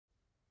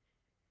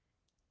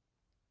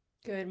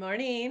Good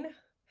morning.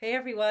 Hey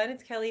everyone,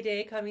 it's Kelly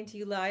Day coming to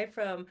you live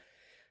from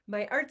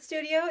my art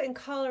studio in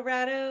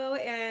Colorado,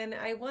 and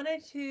I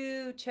wanted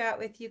to chat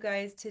with you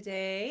guys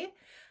today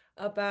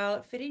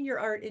about fitting your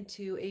art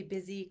into a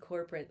busy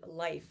corporate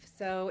life.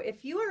 So,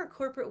 if you are a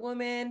corporate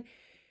woman,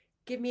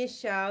 give me a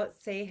shout,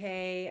 say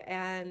hey,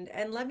 and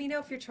let me know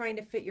if you're trying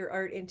to fit your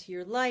art into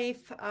your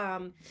life.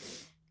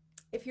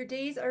 If your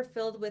days are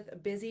filled with a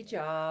busy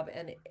job,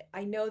 and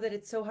I know that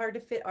it's so hard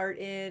to fit art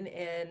in,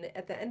 and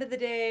at the end of the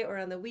day or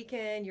on the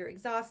weekend, you're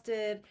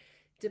exhausted,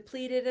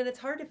 depleted, and it's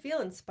hard to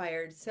feel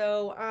inspired.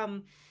 So,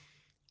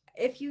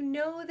 if you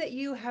know that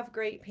you have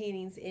great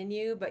paintings in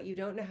you, but you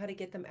don't know how to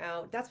get them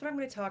out, that's what I'm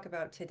going to talk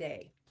about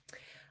today.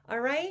 All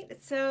right.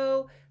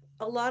 So,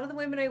 a lot of the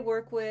women I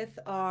work with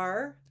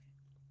are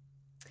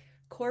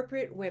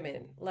corporate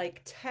women,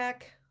 like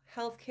tech,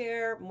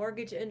 healthcare,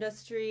 mortgage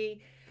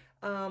industry,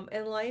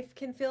 and life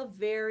can feel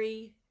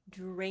very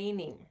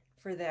draining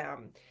for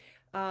them.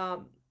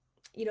 Um,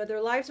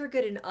 their lives are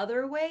good in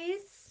other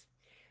ways,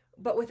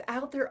 but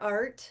without their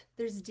art,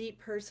 there's deep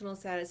personal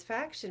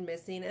satisfaction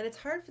missing, and it's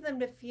hard for them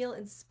to feel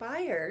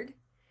inspired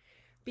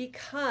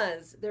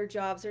because their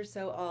jobs are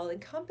so all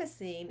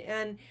encompassing,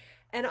 and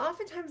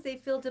oftentimes they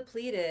feel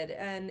depleted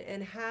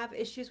and have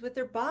issues with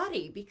their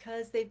body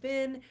because they've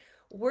been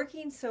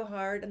working so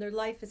hard and their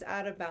life is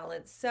out of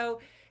balance.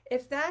 So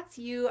if that's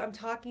you, I'm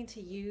talking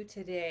to you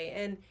today.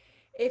 And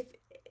if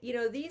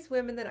these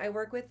women that I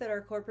work with that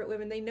are corporate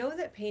women, they know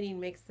that painting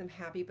makes them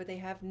happy, but they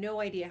have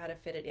no idea how to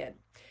fit it in.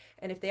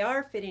 And if they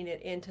are fitting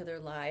it into their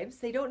lives,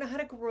 they don't know how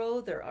to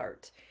grow their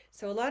art.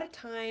 So a lot of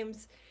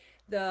times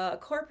the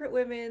corporate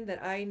women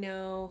that I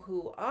know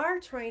who are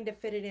trying to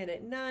fit it in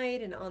at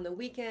night and on the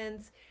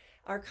weekends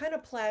are kind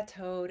of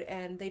plateaued,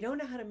 and they don't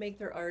know how to make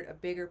their art a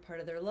bigger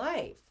part of their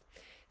life.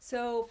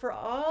 So for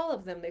all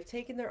of them, they've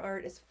taken their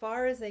art as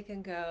far as they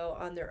can go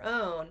on their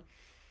own.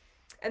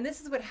 And this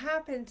is what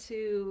happened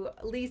to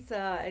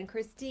Lisa and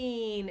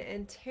Christine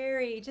and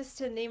Terry, just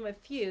to name a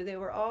few. They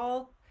are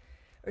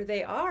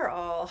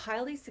all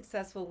highly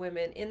successful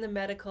women in the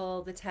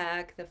medical, the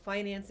tech, the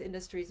finance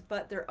industries,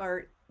 but their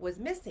art was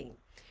missing.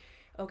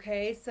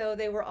 Okay, so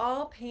they were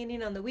all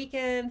painting on the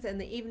weekends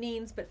and the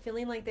evenings, but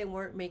feeling like they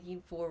weren't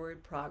making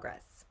forward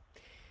progress.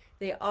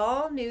 They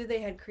all knew they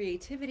had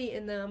creativity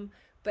in them,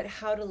 but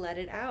how to let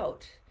it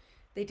out.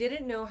 They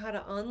didn't know how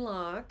to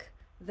unlock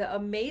the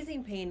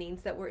amazing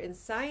paintings that were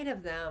inside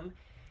of them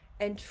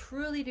and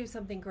truly do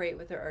something great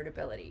with their art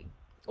ability,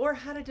 or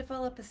how to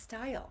develop a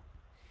style.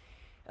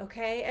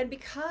 Okay, and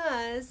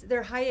because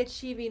they're high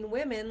achieving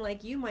women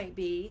like you might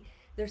be,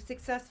 they're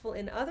successful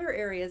in other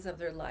areas of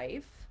their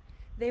life.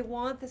 They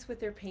want this with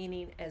their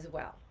painting as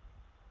well.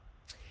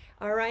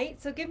 All right,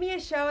 so give me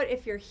a shout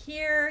if you're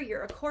here,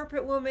 you're a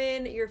corporate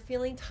woman, you're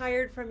feeling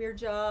tired from your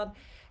job,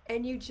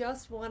 and you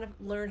just want to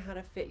learn how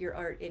to fit your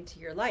art into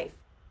your life.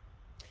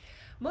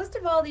 Most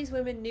of all, these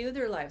women knew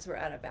their lives were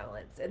out of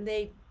balance, and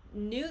they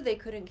knew they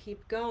couldn't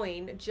keep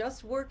going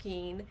just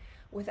working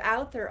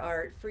without their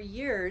art for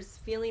years,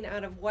 feeling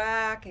out of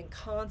whack and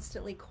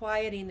constantly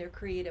quieting their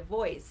creative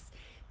voice.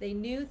 They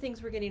knew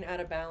things were getting out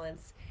of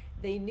balance.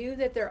 They knew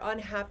that their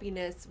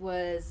unhappiness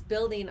was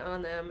building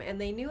on them, and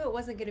they knew it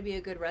wasn't going to be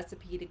a good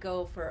recipe to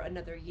go for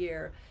another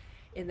year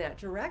in that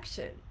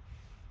direction.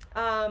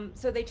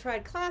 So they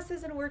tried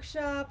classes and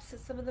workshops.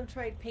 Some of them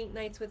tried paint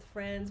nights with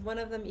friends. One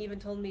of them even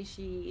told me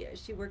she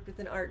worked with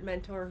an art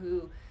mentor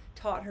who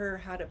taught her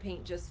how to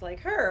paint just like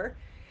her.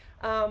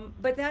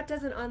 But that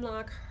doesn't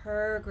unlock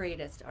her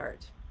greatest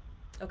art.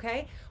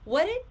 Okay?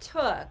 What it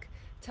took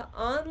to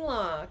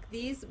unlock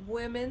these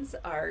women's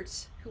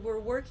art who were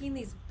working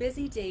these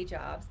busy day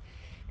jobs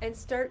and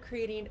start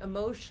creating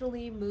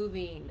emotionally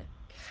moving,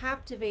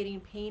 captivating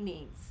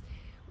paintings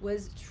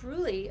was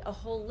truly a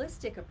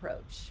holistic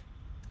approach.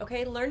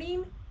 Okay,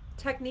 learning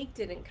technique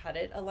didn't cut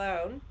it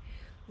alone.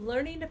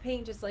 Learning to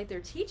paint just like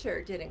their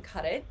teacher didn't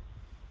cut it.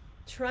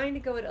 Trying to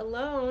go it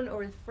alone or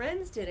with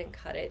friends didn't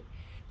cut it.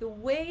 The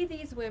way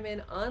these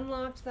women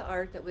unlocked the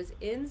art that was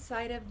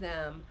inside of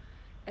them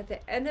at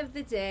the end of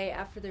the day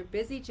after their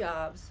busy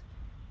jobs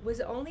was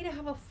only to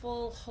have a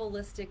full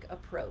holistic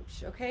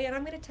approach. Okay, and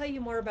I'm going to tell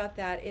you more about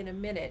that in a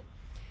minute.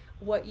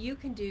 What you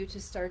can do to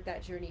start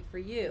that journey for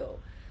you,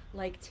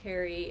 like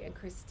Terry and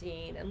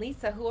Christine and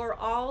Lisa, who are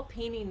all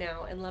painting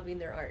now and loving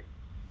their art.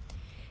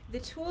 The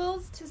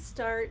tools to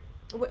start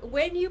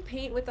when you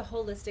paint with a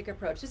holistic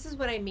approach, this is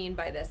what I mean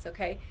by this,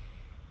 okay?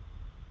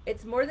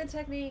 It's more than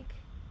technique,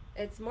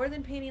 it's more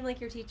than painting like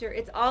your teacher,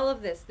 it's all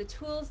of this. The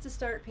tools to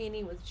start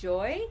painting with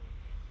joy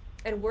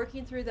and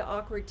working through the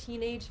awkward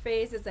teenage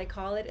phase, as I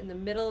call it, in the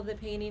middle of the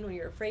painting when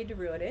you're afraid to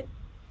ruin it,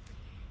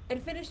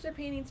 and finish their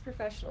paintings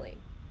professionally.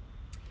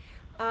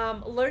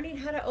 Learning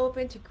how to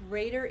open to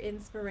greater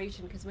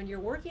inspiration, because when you're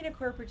working a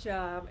corporate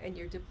job and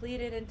you're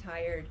depleted and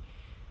tired,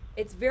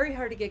 it's very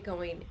hard to get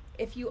going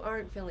if you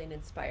aren't feeling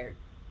inspired.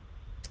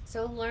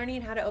 So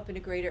learning how to open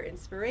to greater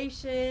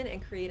inspiration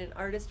and create an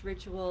artist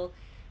ritual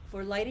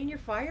for lighting your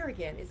fire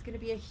again is going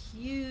to be a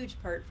huge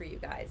part for you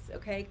guys,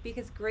 okay?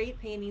 Because great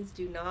paintings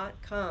do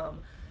not come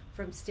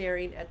from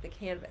staring at the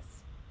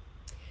canvas.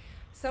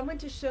 someone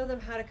to show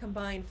them how to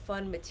combine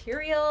fun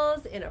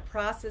materials in a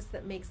process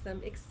that makes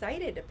them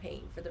excited to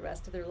paint for the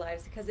rest of their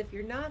lives. Because if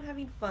you're not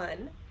having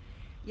fun,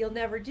 you'll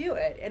never do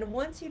it. And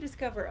once you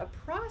discover a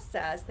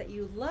process that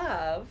you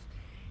love,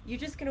 you're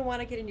just going to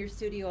want to get in your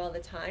studio all the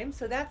time.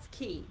 So that's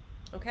key,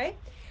 okay?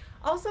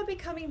 Also,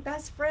 becoming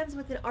best friends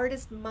with an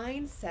artist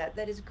mindset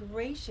that is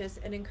gracious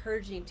and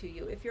encouraging to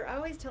you. If you're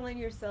always telling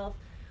yourself,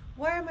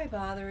 why am I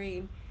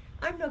bothering?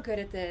 I'm no good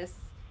at this.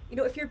 You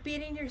know, if you're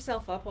beating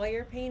yourself up while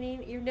you're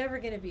painting, you're never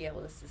going to be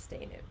able to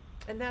sustain it.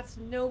 And that's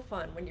no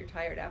fun when you're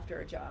tired after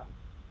a job.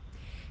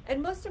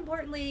 And most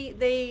importantly,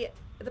 the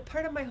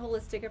part of my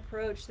holistic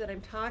approach that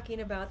I'm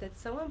talking about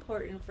that's so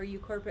important for you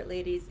corporate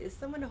ladies is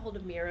someone to hold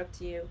a mirror up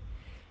to you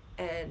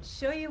and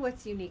show you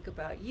what's unique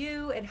about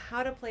you and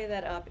how to play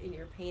that up in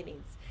your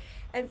paintings.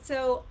 And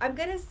so I'm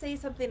going to say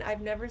something I've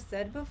never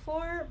said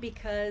before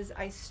because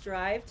I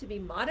strive to be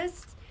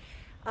modest,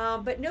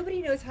 but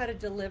nobody knows how to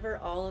deliver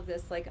all of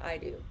this like I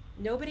do.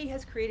 Nobody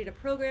has created a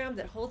program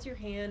that holds your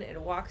hand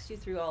and walks you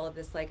through all of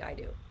this like I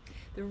do.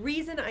 The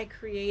reason I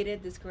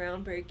created this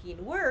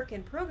groundbreaking work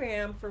and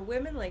program for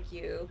women like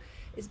you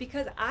is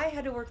because I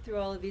had to work through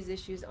all of these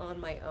issues on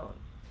my own.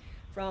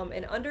 From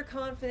an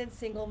underconfident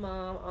single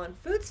mom on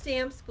food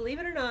stamps, believe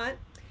it or not,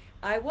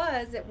 I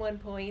was at one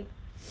point,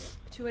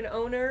 to an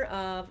owner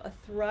of a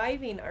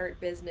thriving art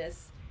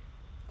business.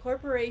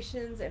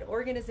 Corporations and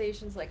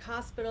organizations like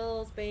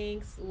hospitals,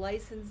 banks,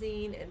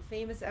 licensing, and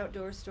famous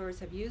outdoor stores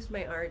have used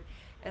my art,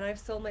 and I've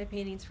sold my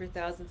paintings for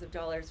thousands of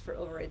dollars for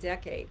over a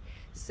decade.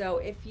 So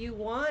if you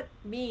want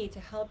me to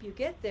help you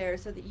get there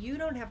so that you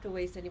don't have to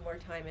waste any more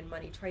time and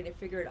money trying to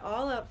figure it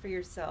all out for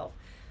yourself,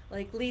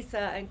 like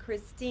Lisa and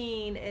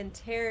Christine and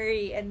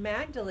Terry and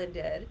Magdalene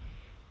did,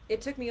 it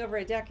took me over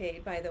a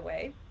decade, by the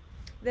way,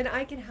 then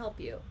I can help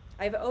you.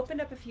 I've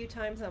opened up a few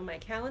times on my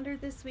calendar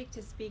this week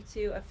to speak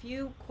to a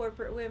few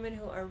corporate women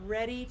who are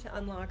ready to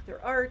unlock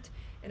their art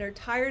and are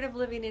tired of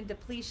living in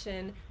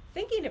depletion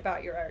thinking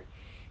about your art.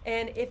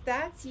 And if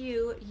that's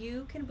you,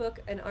 you can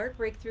book an art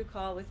breakthrough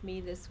call with me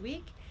this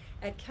week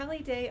at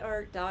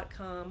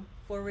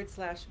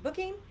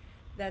kelliedayart.com/booking.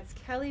 That's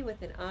Kelly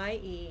with an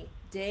IE,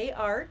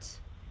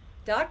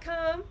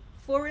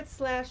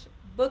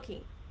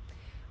 dayart.com/booking.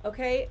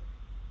 Okay?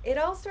 It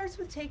all starts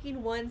with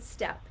taking one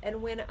step.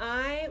 And when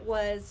I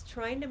was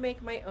trying to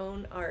make my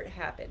own art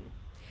happen,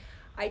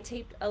 I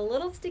taped a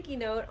little sticky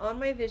note on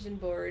my vision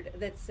board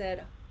that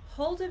said,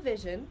 hold a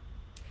vision,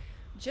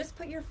 just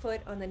put your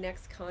foot on the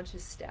next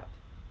conscious step.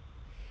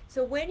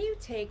 So when you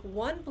take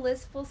one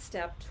blissful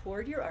step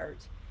toward your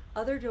art,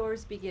 other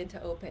doors begin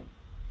to open.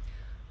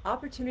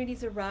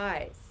 Opportunities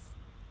arise.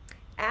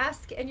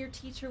 Ask and your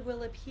teacher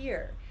will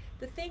appear.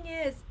 The thing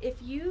is,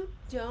 if you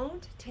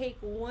don't take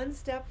one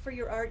step for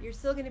your art, you're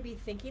still going to be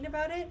thinking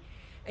about it,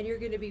 and you're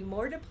going to be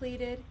more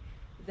depleted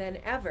than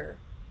ever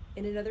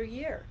in another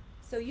year.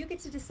 So you get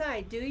to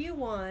decide, do you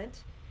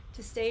want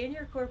to stay in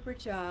your corporate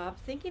job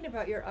thinking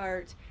about your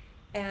art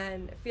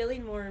and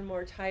feeling more and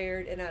more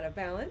tired and out of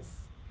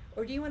balance?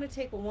 Or do you want to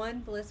take one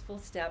blissful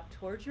step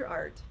towards your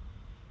art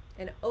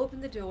and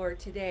open the door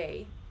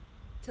today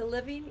to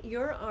living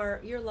your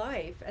art, your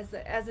life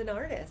as an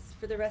artist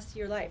for the rest of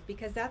your life?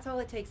 Because that's all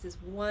it takes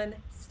is one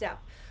step.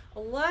 A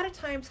lot of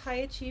times high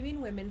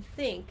achieving women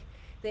think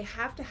they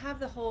have to have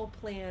the whole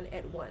plan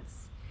at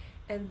once.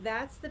 And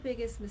that's the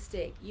biggest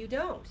mistake. You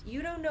don't.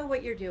 You don't know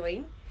what you're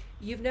doing.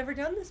 You've never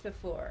done this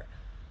before.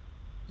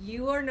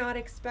 You are not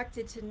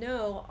expected to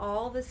know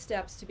all the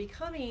steps to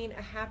becoming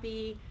a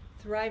happy,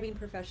 thriving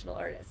professional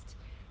artist.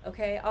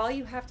 Okay? All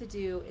you have to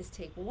do is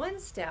take one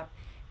step,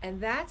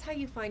 and that's how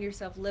you find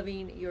yourself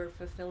living your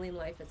fulfilling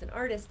life as an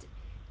artist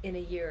in a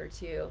year or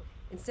two,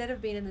 instead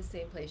of being in the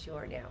same place you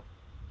are now.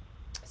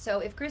 So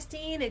if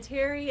Christine and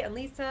Terry and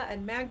Lisa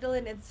and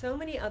Magdalene and so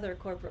many other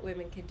corporate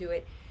women can do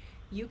it,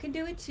 you can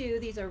do it too.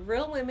 These are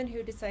real women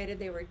who decided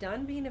they were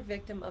done being a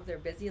victim of their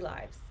busy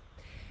lives.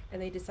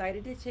 And they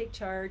decided to take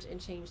charge and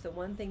change the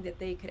one thing that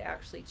they could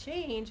actually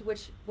change,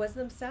 which was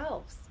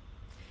themselves.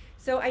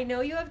 So I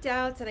know you have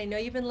doubts, and I know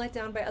you've been let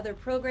down by other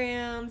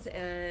programs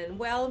and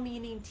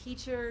well-meaning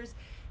teachers,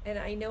 and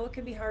I know it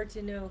can be hard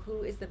to know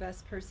who is the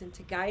best person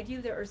to guide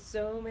you. There are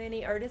so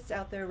many artists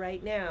out there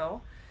right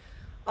now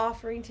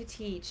offering to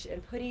teach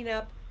and putting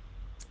up,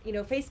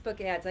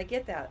 Facebook ads. I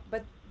get that,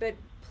 but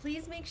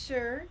please make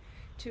sure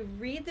to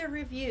read the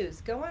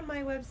reviews. Go on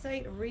my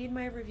website, read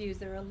my reviews.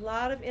 There are a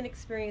lot of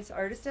inexperienced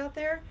artists out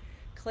there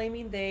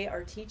claiming they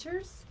are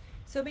teachers.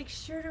 So make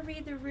sure to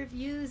read the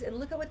reviews and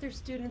look at what their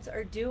students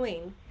are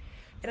doing.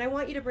 And I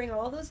want you to bring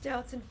all those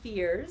doubts and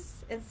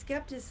fears and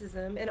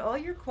skepticism and all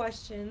your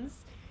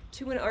questions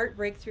to an art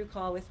breakthrough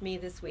call with me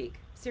this week.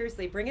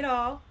 Seriously, bring it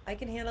all. I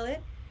can handle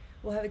it.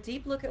 We'll have a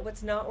deep look at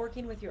what's not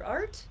working with your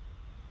art.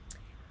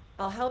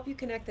 I'll help you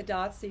connect the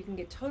dots so you can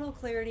get total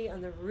clarity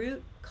on the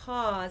root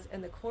cause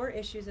and the core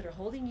issues that are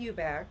holding you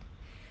back,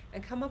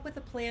 and come up with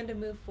a plan to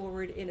move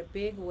forward in a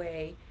big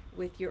way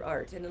with your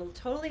art. And it'll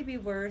totally be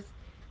worth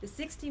the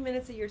 60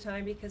 minutes of your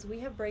time, because we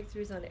have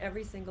breakthroughs on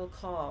every single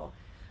call.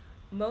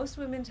 Most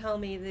women tell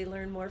me they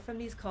learn more from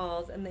these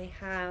calls, and they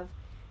have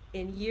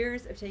in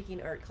years of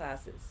taking art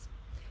classes.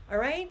 All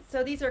right,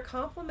 so these are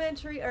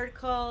complimentary art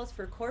calls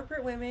for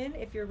corporate women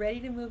if you're ready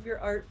to move your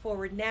art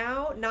forward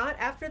now, not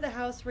after the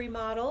house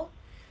remodel,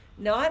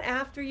 not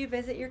after you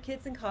visit your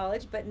kids in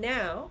college, but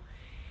now.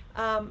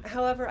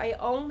 However, I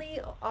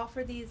only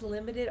offer these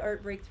limited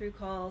art breakthrough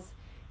calls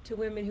to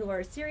women who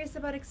are serious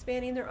about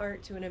expanding their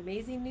art to an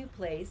amazing new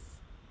place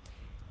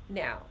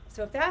now.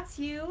 So if that's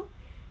you,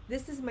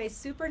 this is my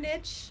super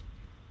niche.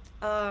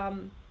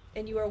 And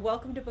you are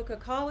welcome to book a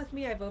call with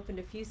me. I've opened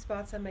a few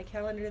spots on my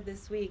calendar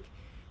this week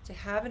to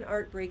have an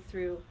art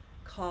breakthrough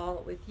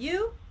call with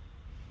you.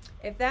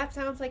 If that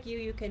sounds like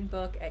you can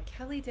book at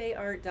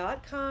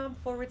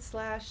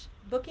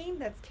kelliedayart.com/booking.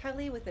 That's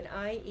Kellie with an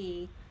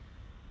IE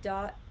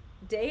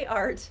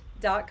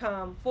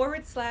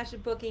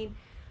dayart.com/booking.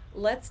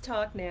 Let's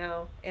talk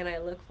now, and I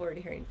look forward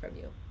to hearing from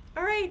you.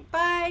 All right,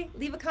 bye.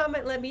 Leave a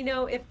comment. Let me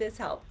know if this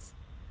helped.